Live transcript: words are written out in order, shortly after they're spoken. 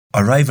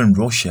Arriving in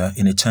Russia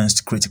in a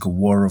tense critical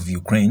war of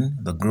Ukraine,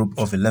 the group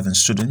of 11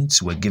 students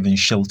were given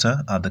shelter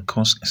at the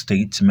Kursk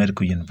State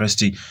Medical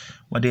University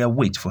where they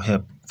await for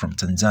help from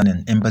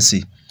Tanzanian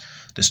embassy.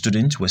 The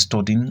students were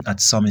studying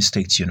at Sami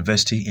State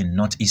University in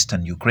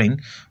northeastern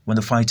Ukraine when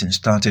the fighting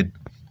started.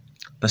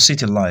 The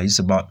city lies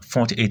about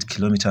 48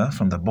 kilometers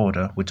from the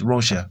border with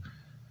Russia.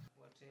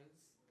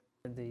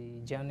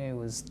 The journey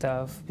was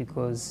tough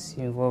because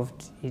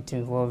it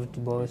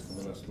involved both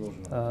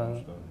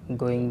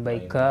going by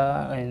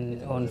car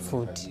and on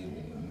foot.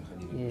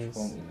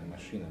 Yes.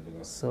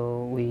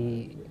 So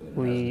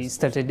we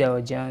started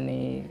our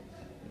journey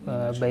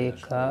by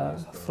car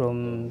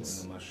from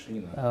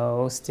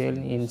our hostel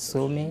in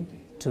Sumy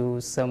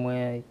to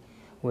somewhere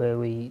where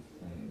we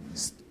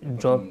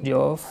dropped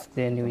off.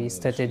 Then we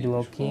started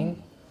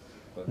walking.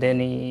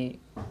 Then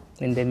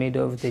in the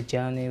middle of the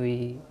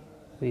journey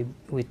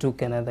we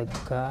took another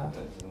car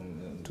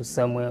to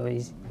somewhere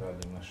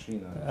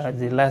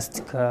the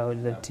last car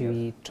that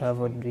we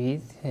traveled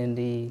with, and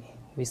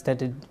we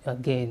started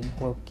again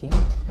walking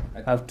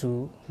up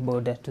to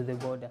the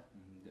border.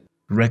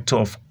 Rector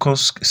of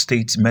Kursk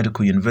State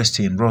Medical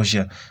University in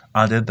Russia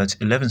added that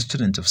 11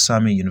 students of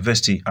Sami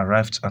University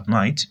arrived at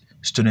night.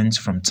 Students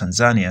from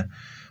Tanzania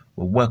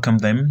will welcome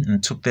them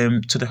and took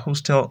them to the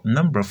hostel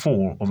number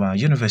 4 of our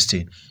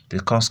university, the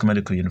Kursk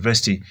Medical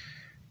University.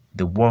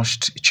 They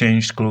washed,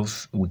 changed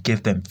clothes, we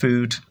gave them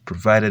food,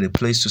 provided a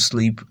place to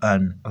sleep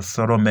and a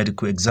thorough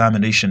medical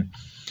examination.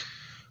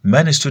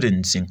 Many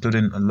students,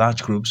 including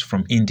large groups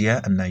from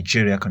India and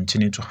Nigeria,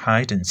 continue to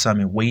hide in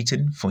Sami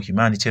waiting for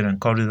humanitarian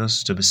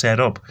corridors to be set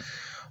up.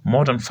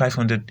 More than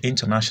 500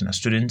 international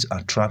students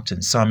are trapped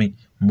in Sami.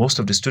 Most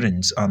of the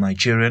students are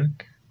Nigerian,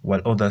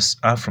 while others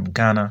are from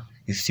Ghana,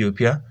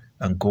 Ethiopia,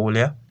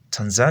 Angola,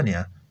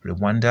 Tanzania,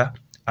 Rwanda,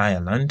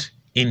 Ireland,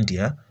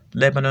 India,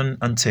 Lebanon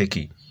and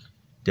Turkey.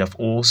 They have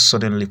all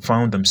suddenly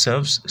found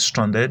themselves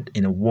stranded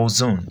in a war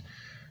zone.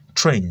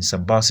 Trains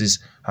and buses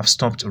have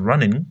stopped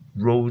running,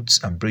 roads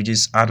and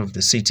bridges out of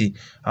the city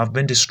have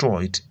been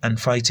destroyed, and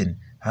fighting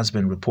has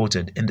been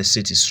reported in the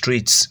city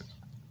streets.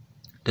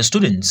 The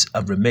students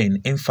have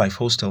remained in 5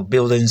 hostel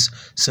buildings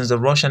since the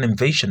Russian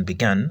invasion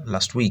began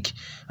last week,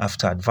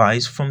 after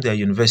advice from their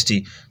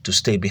university to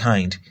stay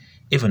behind,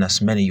 even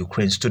as many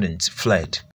Ukraine students fled.